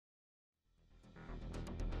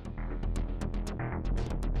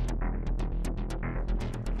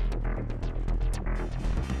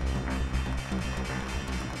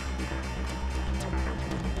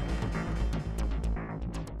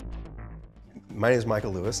My name is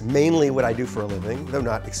Michael Lewis. Mainly what I do for a living, though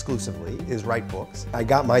not exclusively, is write books. I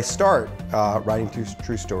got my start writing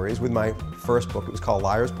true stories with my first book. It was called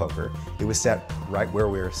Liar's Poker. It was set right where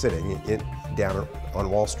we were sitting, down on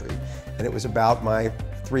Wall Street. And it was about my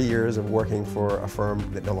 3 years of working for a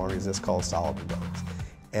firm that no longer exists called Salomon Brothers.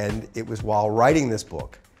 And it was while writing this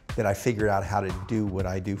book that I figured out how to do what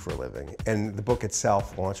I do for a living. And the book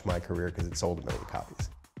itself launched my career because it sold a million copies.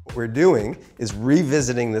 What we're doing is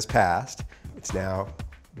revisiting this past. It's now,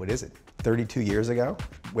 what is it, 32 years ago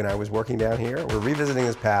when I was working down here. We're revisiting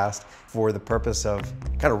this past for the purpose of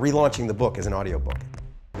kind of relaunching the book as an audiobook.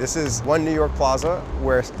 This is One New York Plaza,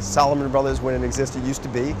 where Salomon Brothers, when it existed, used to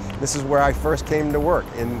be. This is where I first came to work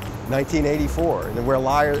in 1984, and where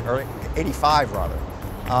or 85 rather,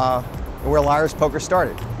 and where Liar's Poker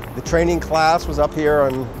started. The training class was up here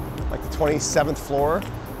on like the 27th floor,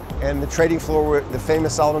 and the trading floor, the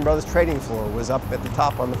famous Salomon Brothers trading floor, was up at the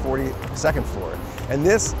top on the 42nd floor. And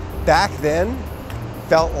this, back then,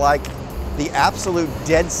 felt like the absolute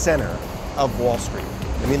dead center of Wall Street.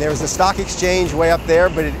 I mean, there was a stock exchange way up there,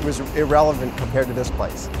 but it was irrelevant compared to this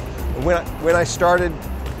place. And when I started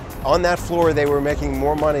on that floor, they were making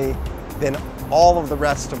more money than all of the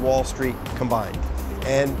rest of Wall Street combined.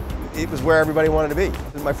 And it was where everybody wanted to be.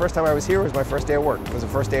 My first time I was here was my first day of work. It was the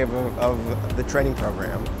first day of the training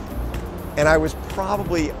program. And I was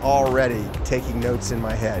probably already taking notes in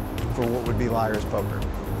my head for what would be Liar's Poker.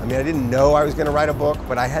 I mean, I didn't know I was going to write a book,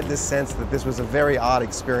 but I had this sense that this was a very odd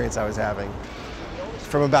experience I was having.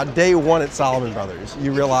 From about day one at Salomon Brothers,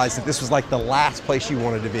 you realized that this was like the last place you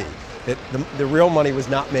wanted to be. That the real money was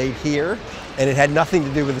not made here, and it had nothing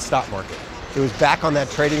to do with the stock market. It was back on that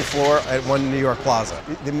trading floor at One New York Plaza.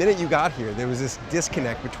 The minute you got here, there was this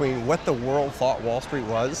disconnect between what the world thought Wall Street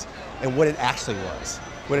was and what it actually was.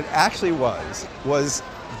 What it actually was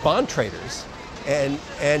bond traders and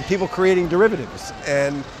people creating derivatives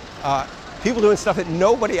and people doing stuff that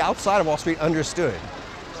nobody outside of Wall Street understood.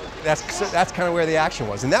 That's kind of where the action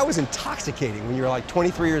was. And that was intoxicating when you were like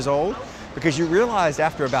 23 years old, because you realized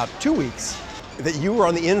after about 2 weeks that you were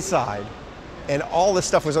on the inside and all this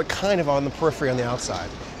stuff was kind of on the periphery on the outside,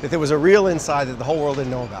 that there was a real inside that the whole world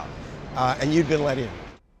didn't know about, and you'd been let in.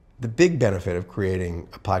 The big benefit of creating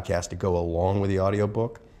a podcast to go along with the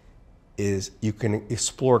audiobook is you can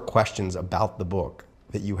explore questions about the book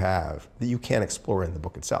that you have that you can't explore in the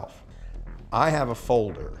book itself. I have a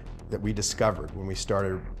folder that we discovered when we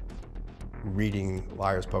started reading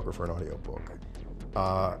Liar's Poker for an audiobook.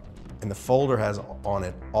 And the folder has on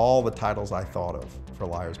it all the titles I thought of for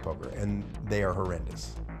Liar's Poker, and they are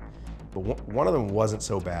horrendous. But one of them wasn't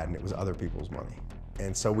so bad, and it was other people's money.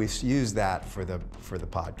 And so we used that for the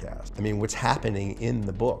podcast. I mean, what's happening in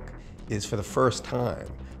the book is, for the first time,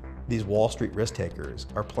 these Wall Street risk takers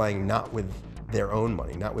are playing not with their own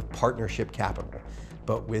money, not with partnership capital,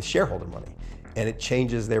 but with shareholder money. And it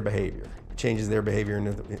changes their behavior. It changes their behavior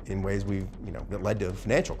in ways that led to a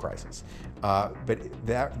financial crisis. But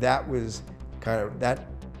that was kind of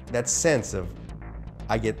that sense of,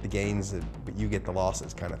 I get the gains, but you get the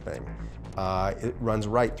losses kind of thing. It runs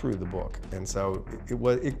right through the book. And so it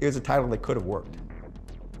was a title that could have worked.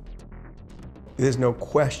 There's no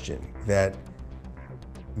question that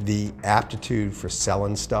the aptitude for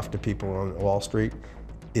selling stuff to people on Wall Street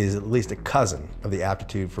is at least a cousin of the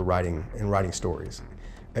aptitude for writing stories.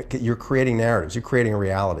 You're creating narratives, you're creating a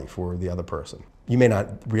reality for the other person. You may not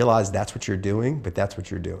realize that's what you're doing, but that's what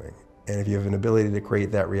you're doing. And if you have an ability to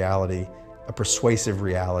create that reality, a persuasive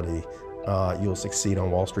reality, you'll succeed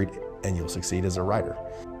on Wall Street, and you'll succeed as a writer.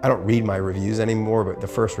 I don't read my reviews anymore, but the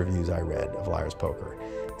first reviews I read of Liar's Poker.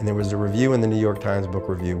 And there was a review in the New York Times book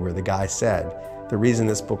review where the guy said, the reason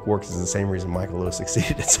this book works is the same reason Michael Lewis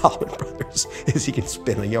succeeded at Salomon Brothers, is he can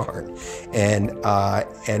spin a yarn. And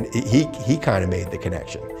he kind of made the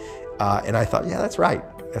connection. And I thought, yeah, that's right.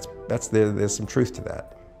 There's some truth to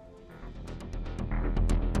that.